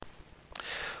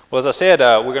Well, as I said,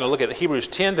 we're going to look at Hebrews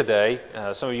 10 today.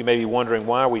 Some of you may be wondering,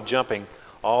 why are we jumping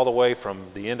all the way from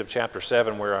the end of chapter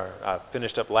 7, where I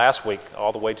finished up last week,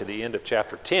 all the way to the end of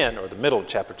chapter 10, or the middle of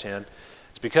chapter 10.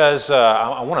 It's because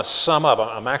I want to sum up.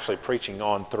 I'm actually preaching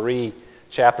on 3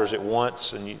 chapters at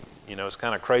once, and you know it's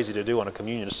kind of crazy to do on a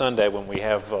Communion Sunday when we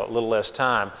have a little less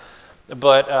time.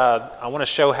 But I want to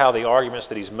show how the arguments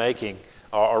that he's making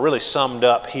are really summed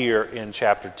up here in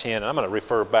chapter 10. And I'm going to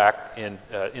refer back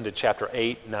into chapter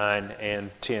 8, 9,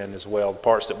 and 10 as well, the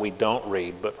parts that we don't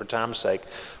read. But for time's sake,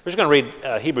 we're just going to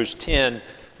read Hebrews 10,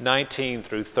 19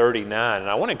 through 39. And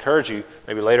I want to encourage you,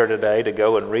 maybe later today, to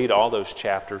go and read all those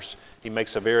chapters. He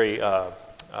makes a very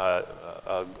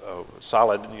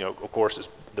solid, of course, it's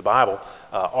the Bible,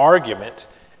 argument.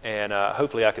 And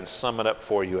hopefully I can sum it up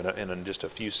for you in just a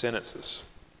few sentences.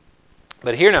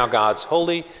 But hear now God's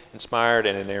holy, inspired,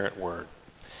 and inerrant word.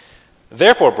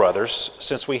 Therefore, brothers,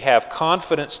 since we have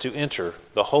confidence to enter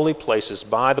the holy places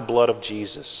by the blood of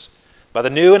Jesus, by the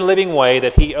new and living way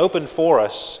that he opened for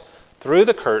us through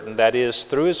the curtain, that is,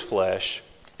 through his flesh,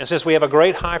 and since we have a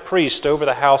great high priest over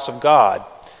the house of God,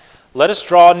 let us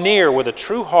draw near with a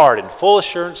true heart and full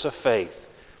assurance of faith,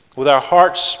 with our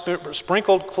hearts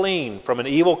sprinkled clean from an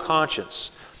evil conscience,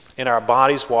 and our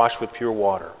bodies washed with pure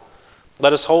water.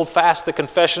 Let us hold fast the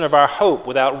confession of our hope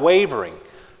without wavering,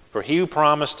 for he who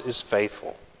promised is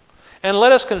faithful. And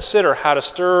let us consider how to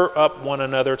stir up one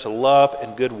another to love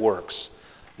and good works,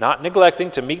 not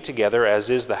neglecting to meet together as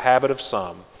is the habit of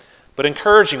some, but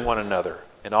encouraging one another,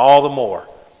 and all the more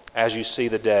as you see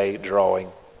the day drawing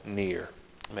near.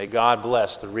 May God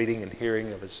bless the reading and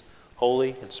hearing of his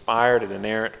holy, inspired, and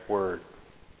inerrant word.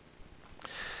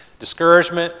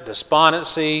 Discouragement,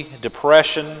 despondency,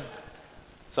 depression,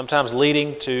 sometimes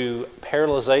leading to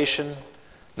paralyzation,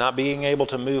 not being able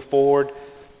to move forward.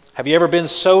 Have you ever been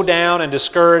so down and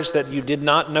discouraged that you did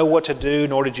not know what to do,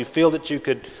 nor did you feel that you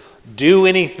could do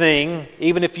anything,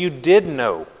 even if you did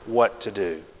know what to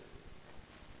do?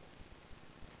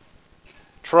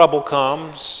 Trouble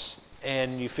comes,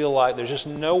 and you feel like there's just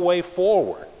no way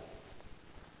forward.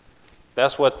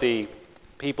 That's what the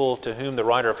people to whom the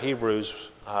writer of Hebrews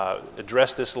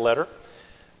addressed this letter.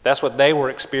 That's what they were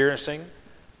experiencing.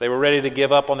 They were ready to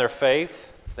give up on their faith.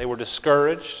 They were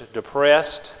discouraged,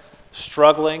 depressed,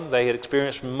 struggling. They had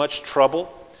experienced much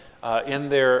trouble in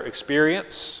their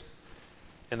experience,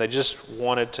 and they just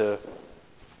wanted to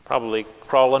probably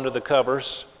crawl under the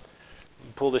covers,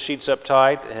 pull the sheets up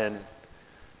tight, and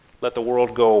let the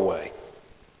world go away.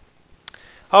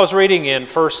 I was reading in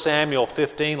 1 Samuel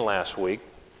 15 last week,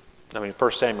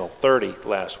 1 Samuel 30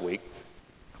 last week,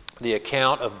 the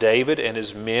account of David and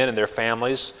his men and their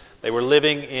families. They were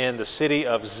living in the city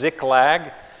of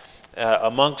Ziklag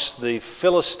amongst the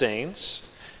Philistines.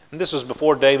 And this was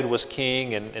before David was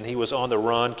king and he was on the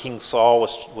run. King Saul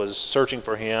was searching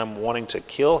for him, wanting to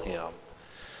kill him.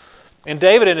 And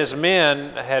David and his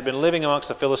men had been living amongst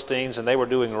the Philistines, and they were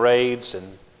doing raids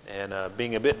and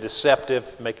being a bit deceptive,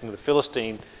 making the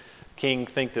Philistine king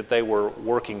think that they were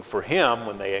working for him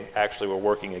when they actually were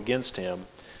working against him.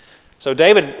 So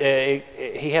David,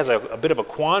 he has a bit of a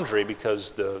quandary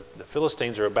because the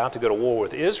Philistines are about to go to war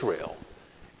with Israel.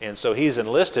 And so he's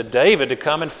enlisted David to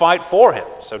come and fight for him.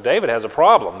 So David has a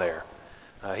problem there.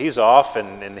 He's off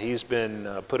and he's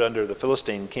been put under the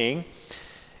Philistine king.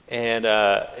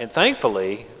 And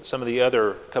thankfully, some of the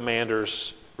other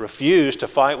commanders refused to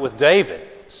fight with David.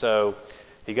 So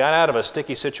he got out of a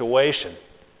sticky situation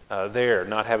there,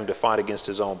 not having to fight against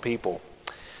his own people.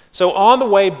 So on the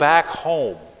way back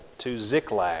home to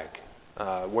Ziklag,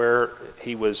 where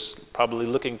he was probably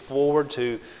looking forward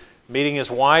to meeting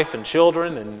his wife and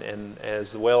children, and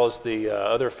as well as the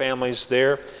other families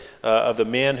there of the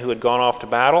men who had gone off to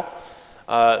battle,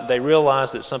 they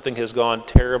realized that something has gone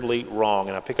terribly wrong.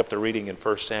 And I pick up the reading in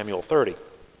 1 Samuel 30.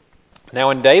 Now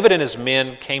when David and his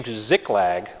men came to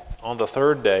Ziklag on the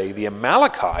 3rd day, the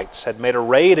Amalekites had made a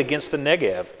raid against the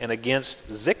Negev and against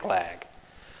Ziklag.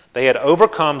 They had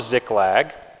overcome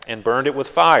Ziklag and burned it with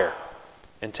fire,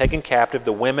 and taken captive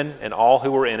the women and all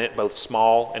who were in it, both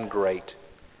small and great.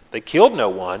 They killed no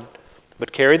one,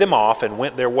 but carried them off and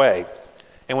went their way.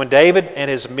 And when David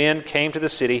and his men came to the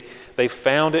city, they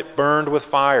found it burned with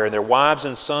fire, and their wives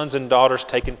and sons and daughters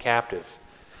taken captive.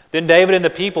 Then David and the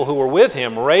people who were with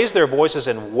him raised their voices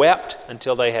and wept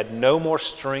until they had no more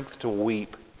strength to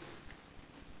weep.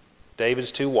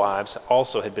 David's 2 wives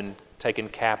also had been taken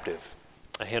captive,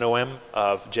 Ahinoam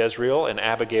of Jezreel and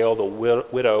Abigail, the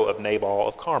widow of Nabal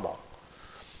of Carmel.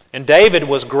 And David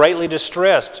was greatly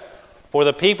distressed, for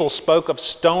the people spoke of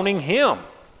stoning him,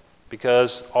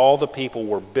 because all the people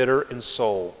were bitter in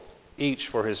soul, each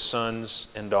for his sons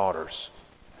and daughters.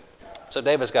 So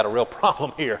David's got a real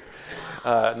problem here.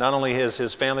 Not only has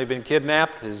his family been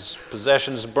kidnapped, his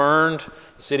possessions burned,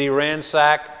 the city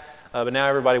ransacked, but now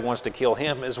everybody wants to kill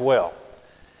him as well,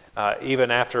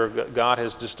 even after God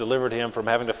has just delivered him from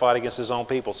having to fight against his own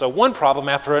people. So one problem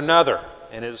after another.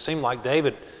 And it seemed like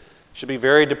David should be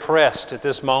very depressed at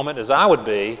this moment, as I would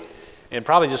be, and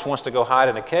probably just wants to go hide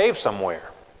in a cave somewhere.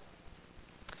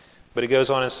 But he goes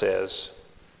on and says,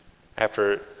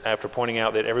 after pointing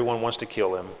out that everyone wants to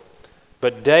kill him,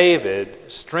 but David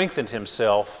strengthened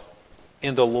himself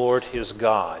in the Lord his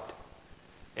God.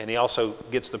 And he also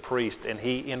gets the priest, and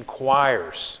he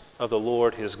inquires of the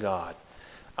Lord his God.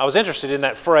 I was interested in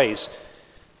that phrase.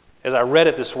 As I read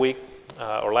it this week,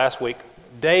 or last week,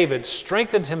 David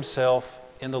strengthened himself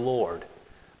in the Lord.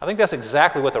 I think that's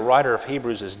exactly what the writer of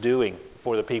Hebrews is doing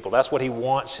for the people. That's what he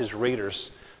wants his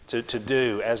readers to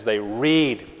do as they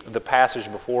read the passage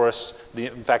before us,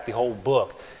 in fact, the whole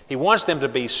book. He wants them to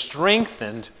be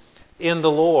strengthened in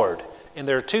the Lord. And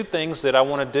there are two things that I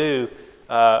want to do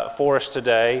for us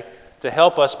today to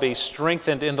help us be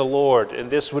strengthened in the Lord. And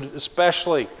this would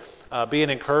especially be an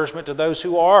encouragement to those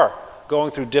who are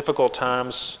going through difficult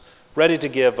times, ready to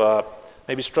give up,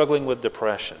 maybe struggling with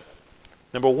depression.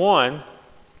 Number one,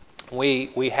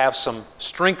 we have some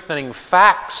strengthening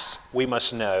facts we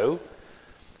must know.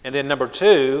 And then number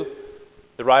two,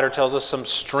 the writer tells us some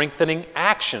strengthening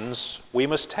actions we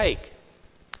must take.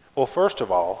 Well, first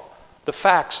of all, the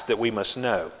facts that we must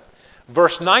know.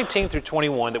 Verse 19 through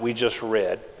 21 that we just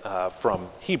read from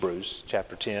Hebrews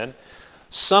chapter 10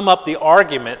 sum up the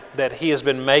argument that he has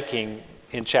been making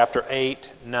in chapter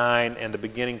 8, 9, and the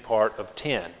beginning part of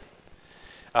 10.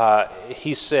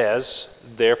 He says,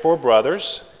 therefore,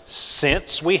 brothers,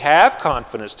 since we have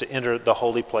confidence to enter the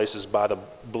holy places by the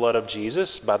blood of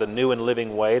Jesus, by the new and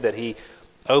living way that he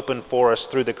opened for us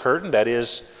through the curtain, that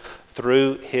is,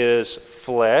 through his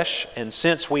flesh, and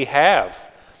since we have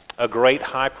a great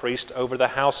high priest over the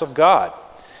house of God.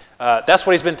 That's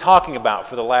what he's been talking about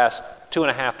for the last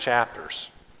 2.5 chapters.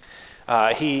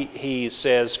 He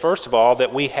says, first of all,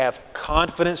 that we have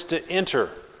confidence to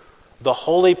enter the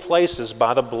holy places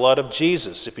by the blood of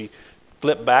Jesus. If you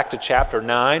flip back to chapter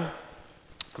 9,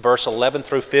 verse 11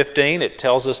 through 15, it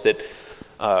tells us that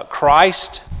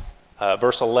Christ,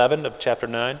 verse 11 of chapter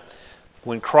 9,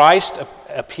 when Christ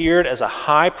appeared as a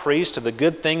high priest of the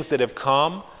good things that have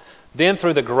come, then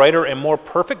through the greater and more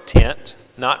perfect tent,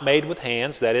 not made with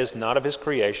hands, that is, not of his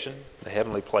creation, the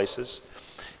heavenly places,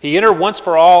 he entered once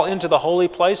for all into the holy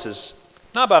places,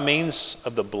 not by means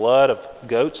of the blood of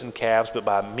goats and calves, but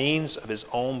by means of his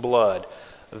own blood,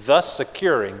 thus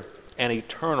securing an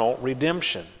eternal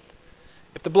redemption.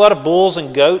 If the blood of bulls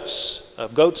and goats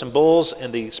and bulls,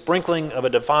 and the sprinkling of a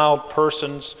defiled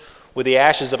persons with the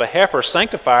ashes of a heifer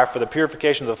sanctify for the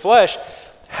purification of the flesh,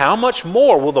 how much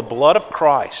more will the blood of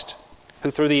Christ,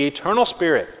 who through the eternal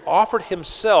Spirit offered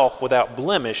himself without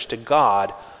blemish to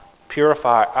God,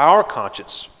 purify our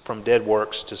conscience from dead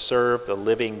works to serve the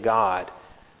living God?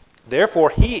 Therefore,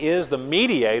 he is the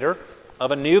mediator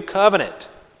of a new covenant,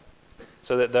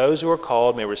 so that those who are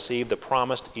called may receive the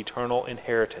promised eternal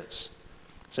inheritance,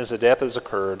 since the death has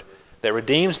occurred that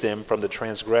redeems them from the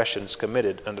transgressions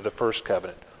committed under the first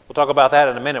covenant. We'll talk about that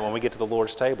in a minute when we get to the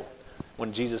Lord's table,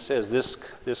 when Jesus says, this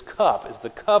cup is the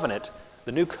covenant,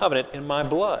 the new covenant in my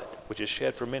blood, which is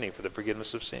shed for many for the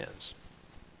forgiveness of sins.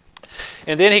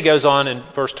 And then he goes on in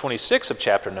verse 26 of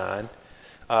chapter 9,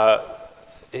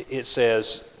 it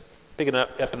says, picking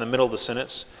up in the middle of the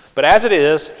sentence, but as it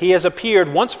is, he has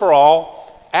appeared once for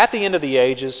all at the end of the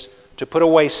ages to put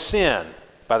away sin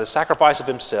by the sacrifice of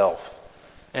himself.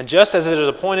 And just as it is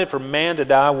appointed for man to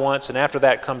die once, and after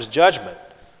that comes judgment,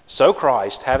 so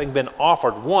Christ, having been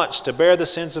offered once to bear the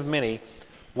sins of many,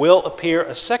 will appear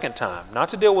a second time, not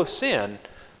to deal with sin,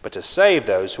 but to save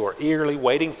those who are eagerly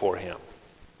waiting for him.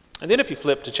 And then if you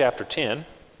flip to chapter 10,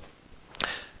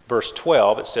 verse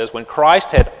 12, it says, when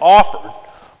Christ had offered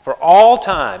for all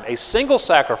time a single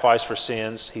sacrifice for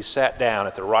sins, he sat down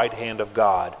at the right hand of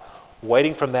God,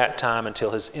 waiting from that time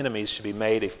until his enemies should be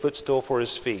made a footstool for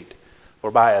his feet. For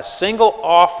by a single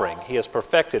offering he has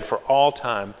perfected for all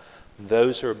time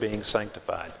those who are being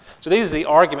sanctified. So these are the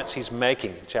arguments he's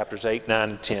making in chapters 8, 9,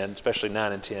 and 10, especially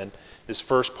 9 and 10, this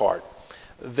first part,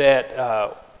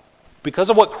 that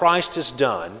because of what Christ has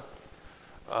done,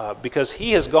 because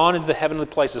he has gone into the heavenly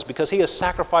places, because he has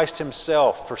sacrificed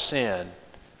himself for sin,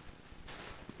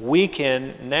 we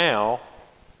can now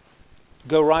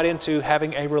go right into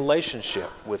having a relationship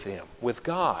with him, with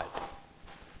God.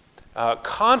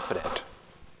 Confident.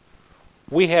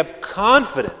 We have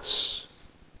confidence,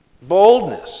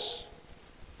 boldness.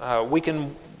 We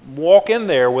can walk in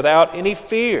there without any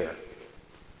fear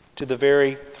to the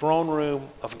very throne room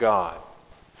of God.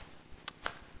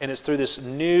 And it's through this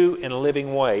new and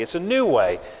living way. It's a new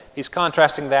way. He's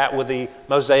contrasting that with the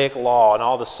Mosaic law and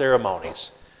all the ceremonies.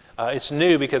 It's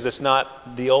new because it's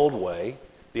not the old way.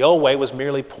 The old way was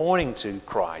merely pointing to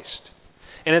Christ.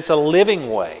 And it's a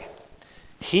living way.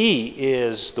 He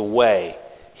is the way.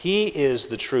 He is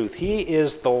the truth. He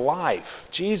is the life.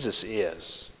 Jesus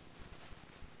is.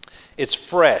 It's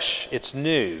fresh. It's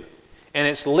new. And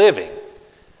it's living.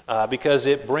 Because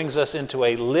it brings us into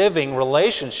a living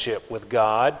relationship with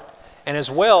God, and as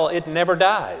well, it never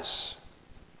dies.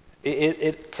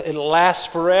 It lasts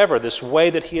forever, this way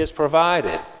that He has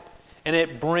provided. And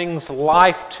it brings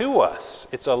life to us.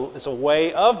 It's a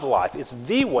way of life. It's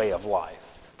the way of life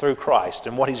through Christ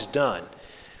and what He's done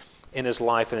in His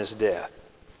life and His death.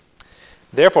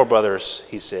 Therefore, brothers,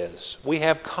 he says, we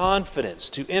have confidence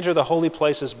to enter the holy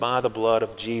places by the blood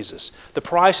of Jesus. The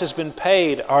price has been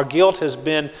paid. Our guilt has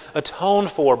been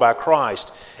atoned for by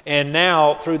Christ. And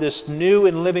now, through this new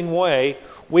and living way,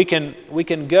 we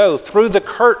can go through the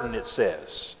curtain, it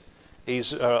says.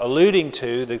 He's alluding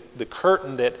to the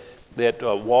curtain that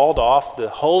walled off the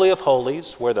Holy of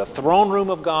Holies, where the throne room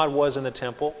of God was in the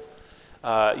temple.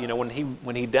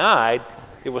 When he died,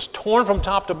 it was torn from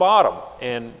top to bottom,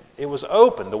 and it was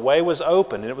open. The way was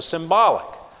open, and it was symbolic.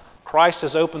 Christ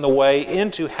has opened the way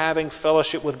into having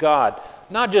fellowship with God.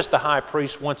 Not just the high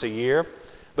priest once a year,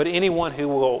 but anyone who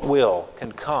will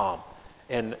can come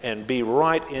and be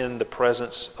right in the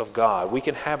presence of God. We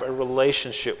can have a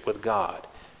relationship with God.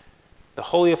 The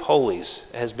Holy of Holies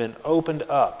has been opened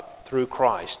up through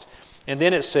Christ. And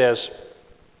then it says,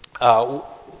 the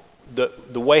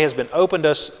way has been opened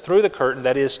us through the curtain,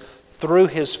 that is, through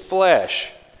His flesh.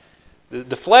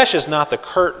 The flesh is not the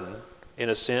curtain, in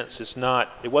a sense.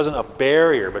 It wasn't a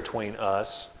barrier between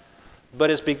us, but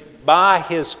it's by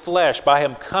His flesh, by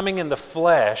Him coming in the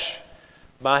flesh,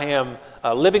 by Him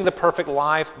living the perfect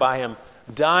life, by Him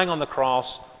dying on the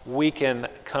cross, we can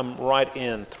come right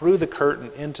in through the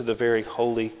curtain into the very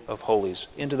Holy of Holies,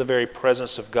 into the very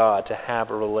presence of God to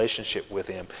have a relationship with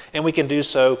Him. And we can do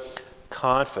so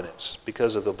confidence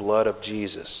because of the blood of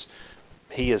Jesus.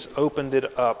 He has opened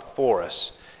it up for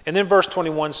us. And then verse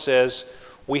 21 says,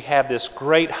 we have this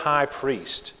great high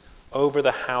priest over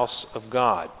the house of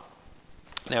God.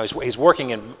 Now he's working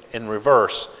in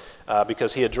reverse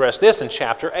because he addressed this in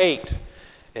chapter 8.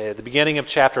 At the beginning of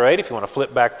chapter 8, if you want to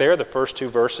flip back there, the first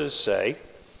two verses say,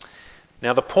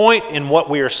 now the point in what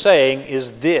we are saying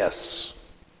is this.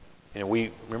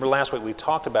 We remember last week we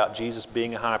talked about Jesus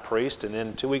being a high priest, and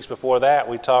then 2 weeks before that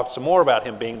we talked some more about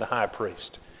Him being the high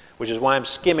priest, which is why I'm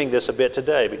skimming this a bit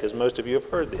today, because most of you have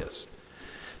heard this.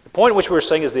 The point in which we're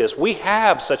saying is this: we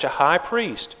have such a high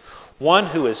priest, one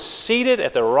who is seated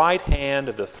at the right hand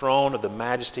of the throne of the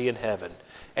majesty in heaven,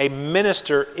 a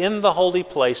minister in the holy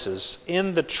places,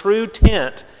 in the true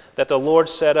tent that the Lord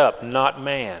set up, not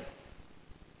man.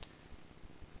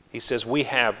 He says we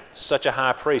have such a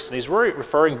high priest. And he's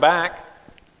referring back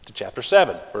to chapter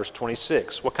 7, verse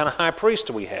 26. What kind of high priest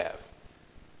do we have?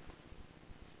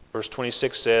 Verse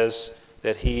 26 says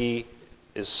that He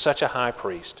is such a high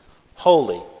priest,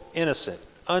 holy, innocent,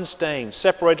 unstained,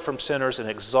 separated from sinners, and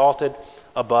exalted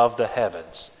above the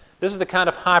heavens. This is the kind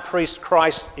of high priest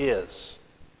Christ is.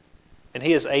 And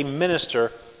He is a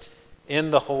minister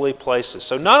in the holy places.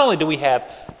 So not only do we have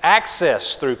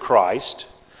access through Christ,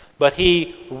 but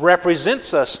He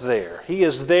represents us there. He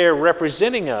is there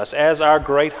representing us as our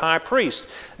great high priest.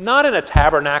 Not in a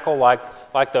tabernacle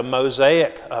like the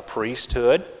Mosaic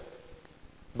priesthood,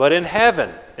 but in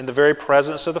heaven, in the very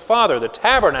presence of the Father. The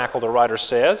tabernacle, the writer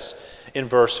says in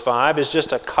verse 5, is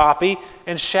just a copy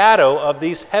and shadow of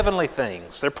these heavenly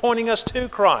things. They're pointing us to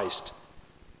Christ.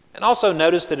 And also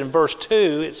notice that in verse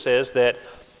 2 it says that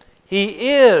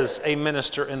He is a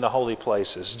minister in the holy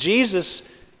places. Jesus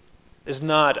is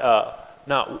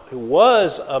who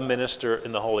was a minister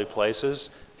in the holy places.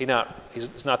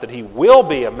 It's not that He will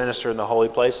be a minister in the holy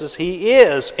places. He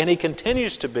is, and He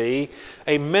continues to be,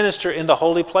 a minister in the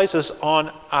holy places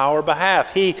on our behalf.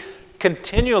 He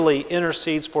continually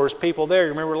intercedes for His people there. You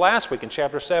remember last week in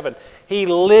chapter 7, He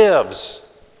lives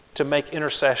to make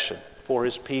intercession for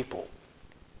His people.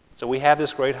 So we have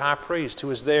this great high priest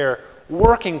who is there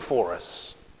working for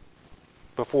us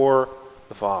before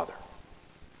the Father.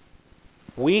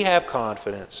 We have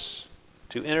confidence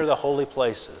to enter the holy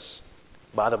places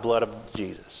by the blood of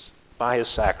Jesus, by His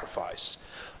sacrifice,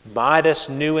 by this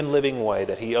new and living way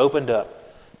that He opened up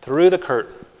through the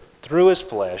curtain, through His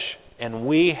flesh, and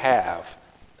we have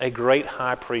a great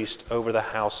high priest over the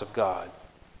house of God.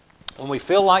 When we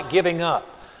feel like giving up,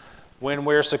 when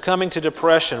we're succumbing to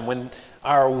depression, when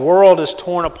our world is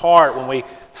torn apart, when we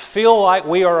feel like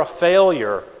we are a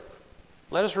failure,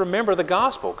 let us remember the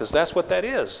gospel, because that's what that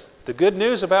is. The good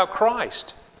news about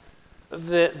Christ.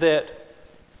 That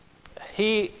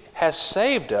He has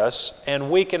saved us and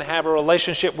we can have a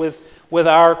relationship with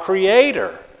our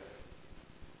Creator.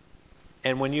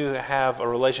 And when you have a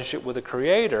relationship with the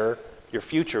Creator, your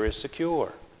future is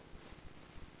secure.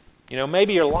 You know,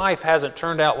 maybe your life hasn't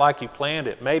turned out like you planned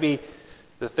it. Maybe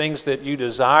the things that you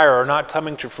desire are not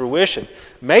coming to fruition.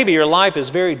 Maybe your life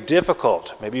is very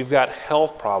difficult. Maybe you've got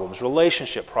health problems,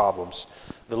 relationship problems.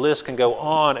 The list can go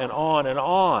on and on and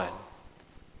on.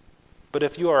 But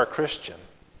if you are a Christian,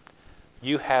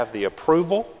 you have the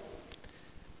approval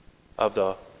of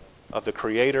the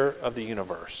Creator of the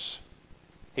universe.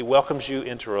 He welcomes you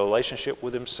into a relationship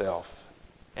with Himself,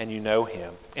 and you know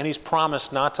Him. And He's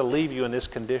promised not to leave you in this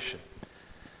condition.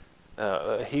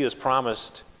 He has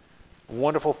promised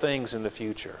wonderful things in the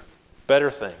future, better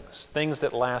things, things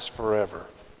that last forever.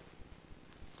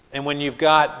 And when you've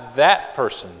got that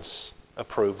person's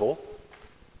approval,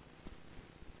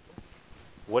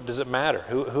 what does it matter?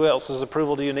 Who else's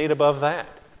approval do you need above that?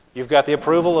 You've got the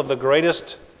approval of the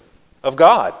greatest of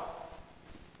God,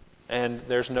 and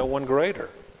there's no one greater.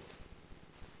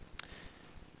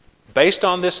 Based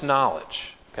on this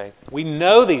knowledge, okay, we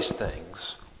know these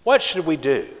things. What should we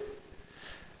do?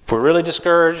 If we're really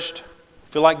discouraged,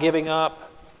 feel like giving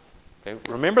up, okay,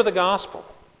 remember the gospel.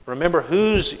 Remember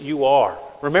whose you are.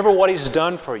 Remember what He's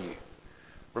done for you.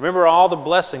 Remember all the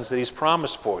blessings that He's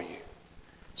promised for you.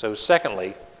 So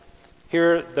secondly,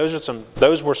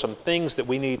 those were some things that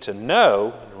we need to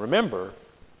know and remember,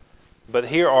 but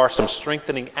here are some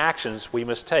strengthening actions we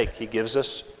must take. He gives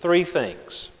us 3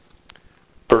 things.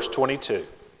 Verse 22.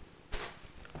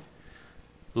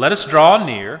 Let us draw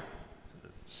near,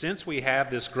 since we have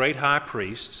this great high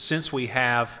priest, since we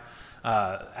have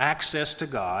access to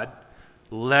God,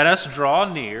 let us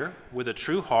draw near with a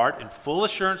true heart and full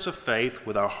assurance of faith,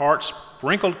 with our hearts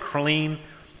sprinkled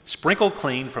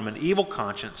clean from an evil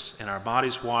conscience and our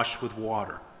bodies washed with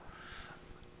water.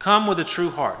 Come with a true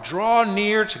heart. Draw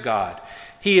near to God.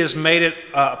 He has made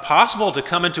it possible to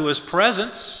come into His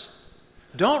presence.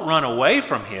 Don't run away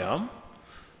from Him.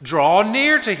 Draw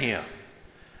near to Him.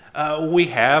 We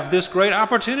have this great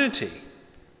opportunity.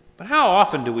 But how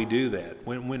often do we do that?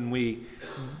 When we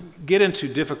get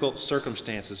into difficult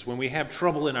circumstances, when we have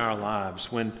trouble in our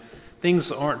lives, when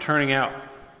things aren't turning out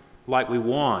like we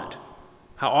want,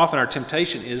 how often our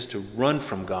temptation is to run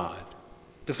from God,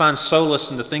 to find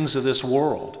solace in the things of this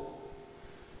world.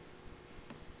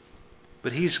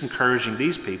 But He's encouraging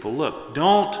these people, look,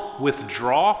 don't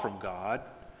withdraw from God,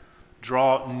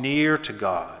 draw near to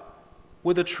God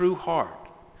with a true heart.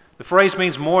 The phrase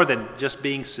means more than just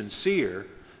being sincere.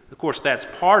 Of course, that's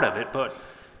part of it, but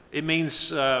it means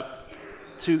to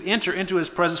enter into His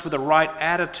presence with the right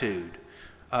attitude,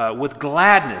 with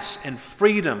gladness and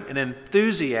freedom and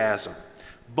enthusiasm,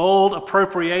 bold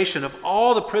appropriation of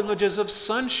all the privileges of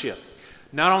sonship.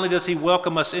 Not only does He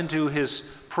welcome us into His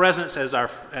presence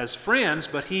as friends,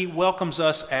 but He welcomes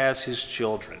us as His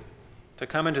children, to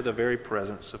come into the very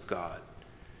presence of God.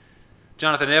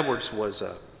 Jonathan Edwards was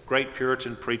a great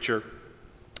Puritan preacher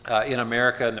in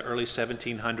America in the early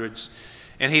 1700s,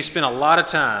 and he spent a lot of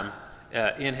time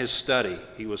in his study.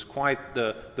 He was quite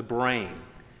the brain,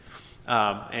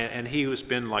 and he would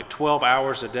spend like 12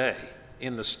 hours a day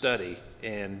in the study,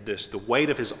 and the weight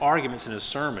of his arguments in his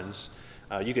sermons,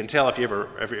 you can tell if you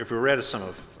ever read some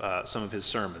of his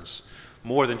sermons.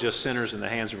 More than just sinners in the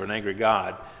hands of an angry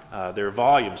God. There are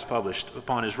volumes published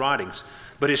upon his writings.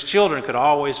 But his children could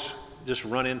always just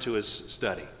run into his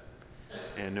study.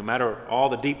 And no matter all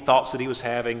the deep thoughts that he was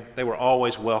having, they were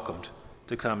always welcomed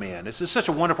to come in. This is such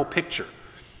a wonderful picture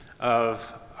of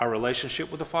our relationship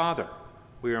with the Father.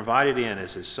 We are invited in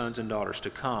as His sons and daughters to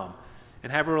come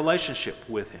and have a relationship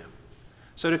with Him.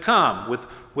 So to come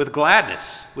with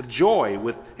gladness, with joy,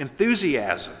 with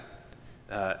enthusiasm,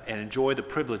 and enjoy the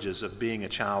privileges of being a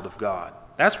child of God.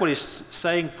 That's what He's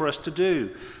saying for us to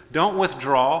do. Don't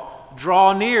withdraw.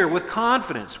 Draw near with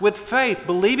confidence, with faith,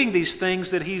 believing these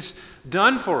things that He's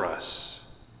done for us.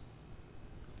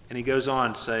 And He goes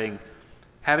on saying,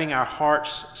 having our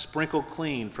hearts sprinkled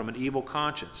clean from an evil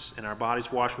conscience and our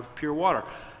bodies washed with pure water.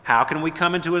 How can we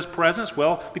come into His presence?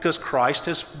 Well, because Christ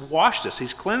has washed us.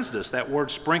 He's cleansed us. That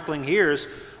word sprinkling here is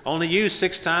only used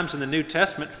 6 times in the New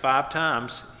Testament, 5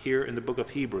 times here in the book of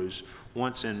Hebrews,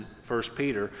 once in 1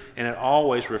 Peter, and it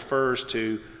always refers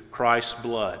to Christ's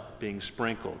blood being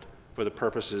sprinkled for the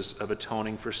purposes of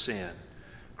atoning for sin.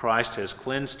 Christ has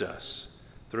cleansed us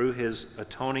through his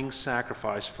atoning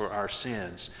sacrifice for our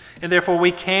sins. And therefore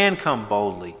we can come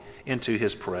boldly into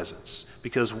his presence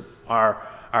because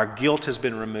our guilt has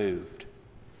been removed.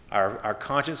 Our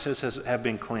consciences have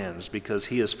been cleansed because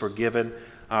he has forgiven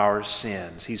our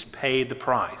sins. He's paid the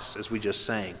price, as we just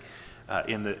sang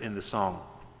in the song,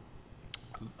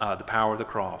 The Power of the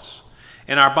Cross.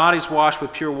 And our bodies washed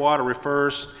with pure water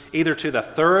refers either to the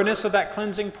thoroughness of that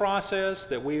cleansing process,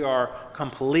 that we are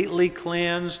completely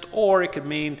cleansed, or it could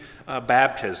mean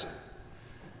baptism.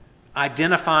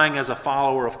 Identifying as a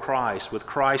follower of Christ, with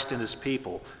Christ and his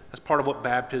people. That's part of what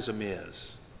baptism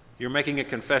is. You're making a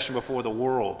confession before the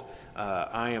world.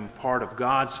 I am part of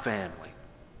God's family.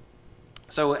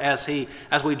 So as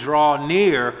we draw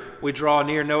near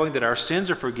knowing that our sins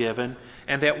are forgiven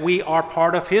and that we are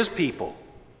part of his people.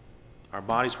 Our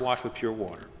bodies washed with pure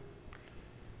water.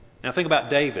 Now think about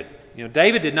David.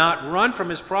 David did not run from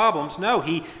his problems. No,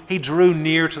 he drew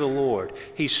near to the Lord.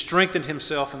 He strengthened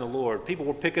himself in the Lord. People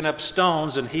were picking up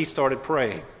stones and he started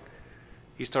praying.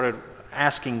 He started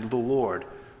asking the Lord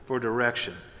for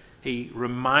direction. He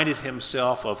reminded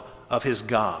himself of his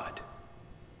God.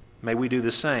 May we do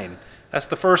the same. That's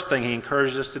the first thing he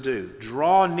encourages us to do.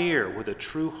 Draw near with a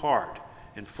true heart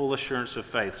and full assurance of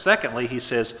faith. Secondly, he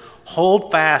says,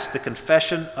 hold fast the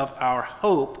confession of our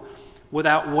hope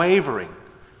without wavering,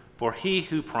 for he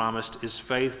who promised is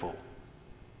faithful.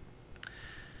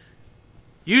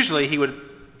 Usually he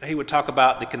would talk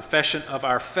about the confession of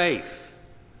our faith,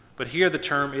 but here the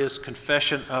term is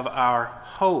confession of our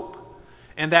hope.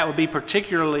 And that would be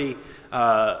particularly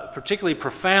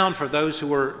profound for those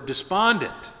who are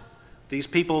despondent, these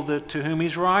people to whom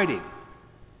he's writing.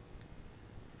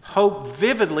 Hope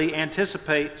vividly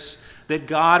anticipates that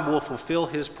God will fulfill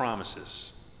his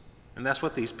promises. And that's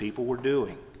what these people were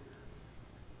doing,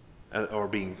 or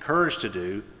being encouraged to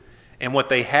do, and what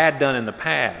they had done in the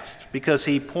past. Because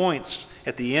he points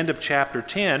at the end of chapter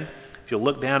 10, if you'll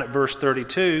look down at verse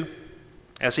 32,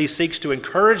 as he seeks to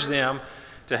encourage them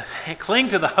to cling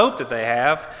to the hope that they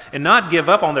have and not give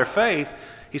up on their faith,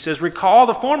 he says, recall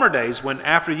the former days when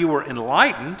after you were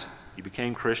enlightened, you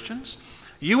became Christians,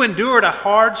 you endured a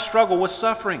hard struggle with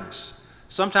sufferings,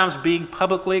 sometimes being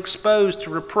publicly exposed to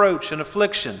reproach and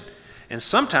affliction, and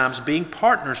sometimes being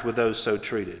partners with those so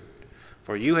treated.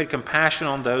 For you had compassion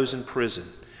on those in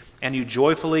prison, and you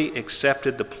joyfully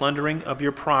accepted the plundering of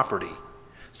your property,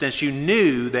 since you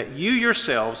knew that you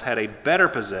yourselves had a better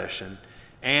possession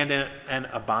and an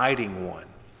abiding one.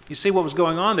 You see what was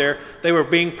going on there? They were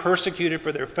being persecuted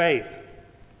for their faith.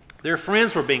 Their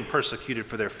friends were being persecuted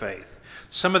for their faith.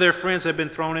 Some of their friends had been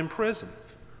thrown in prison.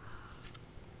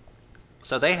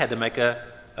 So they had to make a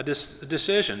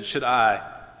decision. Should I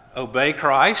obey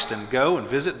Christ and go and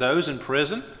visit those in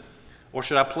prison? Or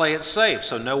should I play it safe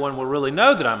so no one will really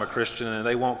know that I'm a Christian and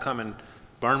they won't come and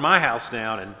burn my house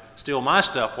down and steal my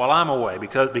stuff while I'm away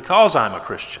because I'm a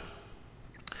Christian?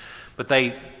 But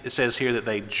it says here that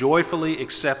they joyfully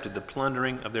accepted the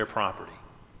plundering of their property.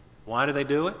 Why did they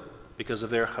do it? Because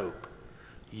of their hope.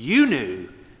 You knew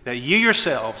that you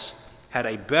yourselves had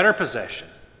a better possession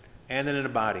and an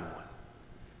abiding one.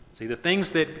 See, the things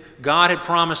that God had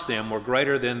promised them were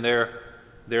greater than their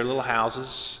little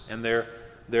houses and their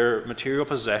material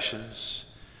possessions,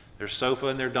 their sofa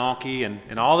and their donkey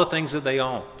and all the things that they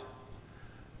owned.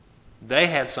 They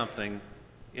had something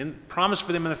promised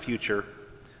for them in the future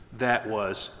that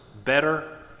was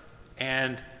better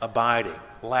and abiding,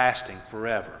 lasting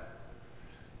forever.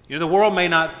 The world may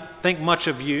not think much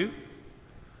of you,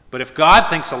 but if God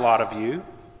thinks a lot of you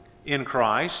in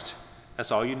Christ,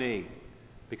 that's all you need.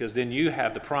 Because then you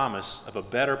have the promise of a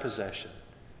better possession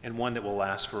and one that will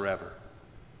last forever.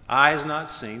 Eye has not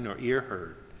seen nor ear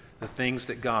heard the things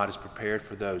that God has prepared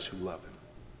for those who love him.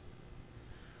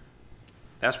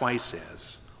 That's why he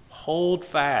says, hold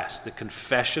fast the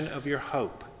confession of your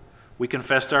hope. We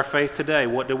confessed our faith today.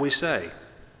 What did we say?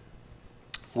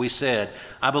 We said,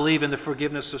 I believe in the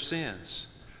forgiveness of sins,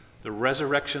 the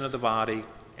resurrection of the body,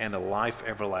 and the life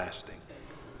everlasting.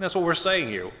 And that's what we're saying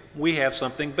here. We have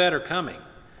something better coming.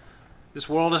 This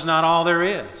world is not all there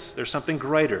is. There's something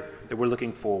greater that we're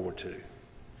looking forward to.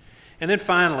 And then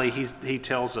finally, he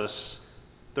tells us,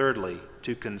 thirdly,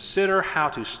 to consider how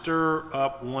to stir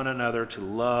up one another to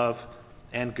love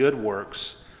and good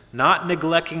works, not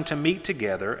neglecting to meet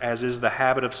together, as is the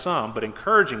habit of some, but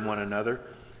encouraging one another,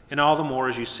 and all the more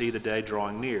as you see the day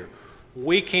drawing near.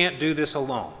 We can't do this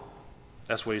alone.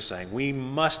 That's what he's saying. We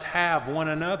must have one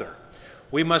another.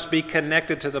 We must be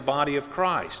connected to the body of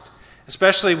Christ,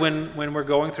 especially when we're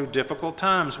going through difficult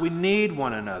times. We need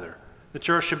one another. The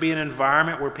church should be an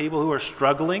environment where people who are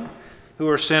struggling, who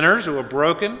are sinners, who are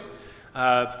broken,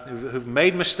 who've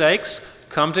made mistakes,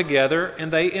 come together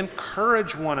and they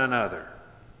encourage one another.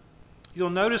 You'll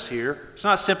notice here, it's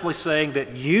not simply saying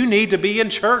that you need to be in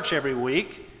church every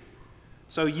week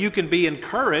so you can be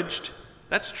encouraged.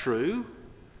 That's true.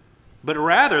 But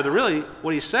rather, really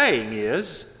what he's saying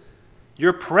is,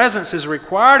 your presence is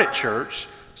required at church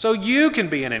so you can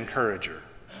be an encourager.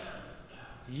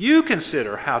 You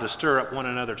consider how to stir up one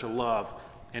another to love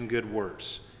and good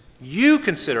works. You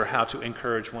consider how to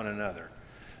encourage one another.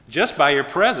 Just by your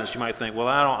presence, you might think, well,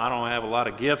 I don't have a lot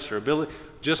of gifts or ability.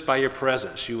 Just by your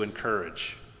presence, you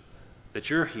encourage that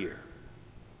you're here.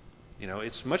 You know,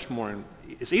 it's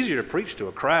easier to preach to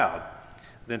a crowd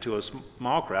than to a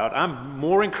small crowd. I'm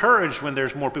more encouraged when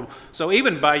there's more people. So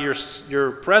even by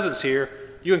your presence here,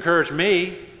 you encourage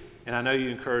me, and I know you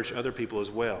encourage other people as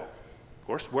well. Of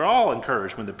course, we're all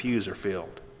encouraged when the pews are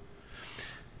filled.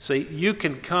 See, you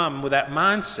can come with that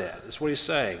mindset. That's what he's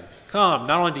saying. Come.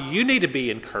 Not only do you need to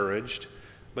be encouraged,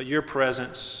 but your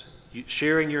presence,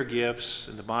 sharing your gifts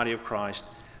in the body of Christ,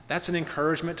 that's an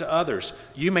encouragement to others.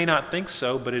 You may not think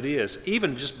so, but it is.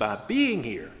 Even just by being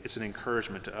here, it's an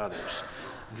encouragement to others.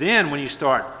 Then when you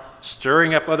start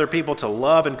stirring up other people to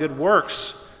love and good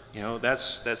works, you know,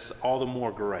 that's all the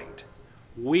more great.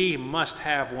 We must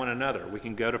have one another. We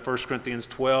can go to 1 Corinthians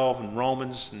 12 and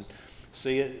Romans and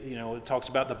see it. You know, it talks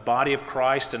about the body of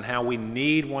Christ and how we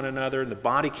need one another, and the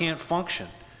body can't function.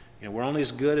 You know, we're only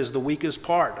as good as the weakest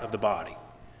part of the body.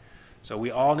 So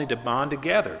we all need to bond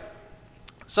together.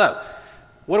 So,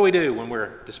 what do we do when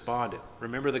we're despondent?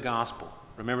 Remember the gospel.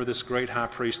 Remember this great high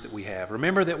priest that we have.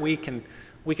 Remember that we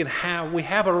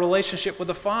have a relationship with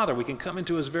the Father. We can come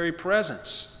into his very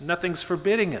presence. Nothing's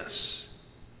forbidding us.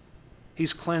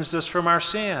 He's cleansed us from our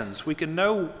sins. We can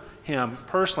know him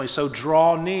personally, so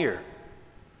draw near.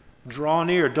 Draw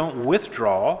near, don't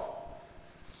withdraw.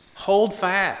 Hold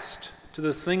fast to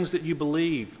the things that you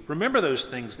believe. Remember those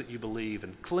things that you believe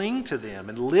and cling to them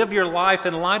and live your life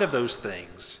in light of those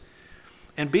things.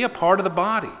 And be a part of the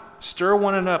body. Stir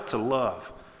one another up to love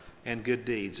and good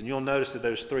deeds. And you'll notice that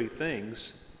those three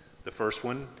things, the first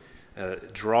one,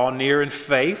 draw near in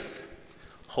faith,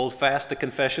 hold fast the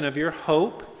confession of your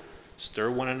hope, stir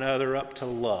one another up to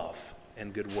love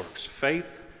and good works. Faith,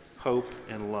 hope,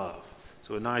 and love.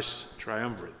 So a nice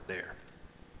triumvirate there.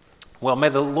 Well, may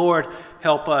the Lord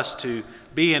help us to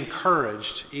be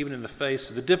encouraged even in the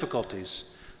face of the difficulties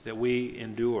that we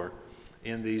endure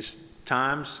in these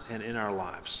times and in our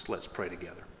lives. Let's pray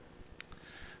together.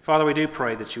 Father, we do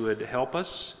pray that you would help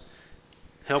us.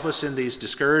 Help us in these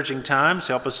discouraging times.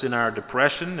 Help us in our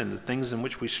depression and the things in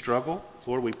which we struggle.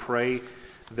 Lord, we pray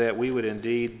that we would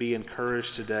indeed be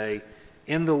encouraged today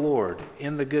in the Lord,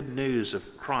 in the good news of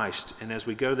Christ. And as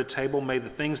we go to the table, may the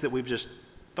things that we've just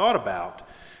thought about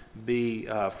be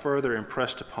further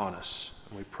impressed upon us.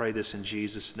 And we pray this in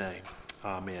Jesus' name.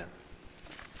 Amen.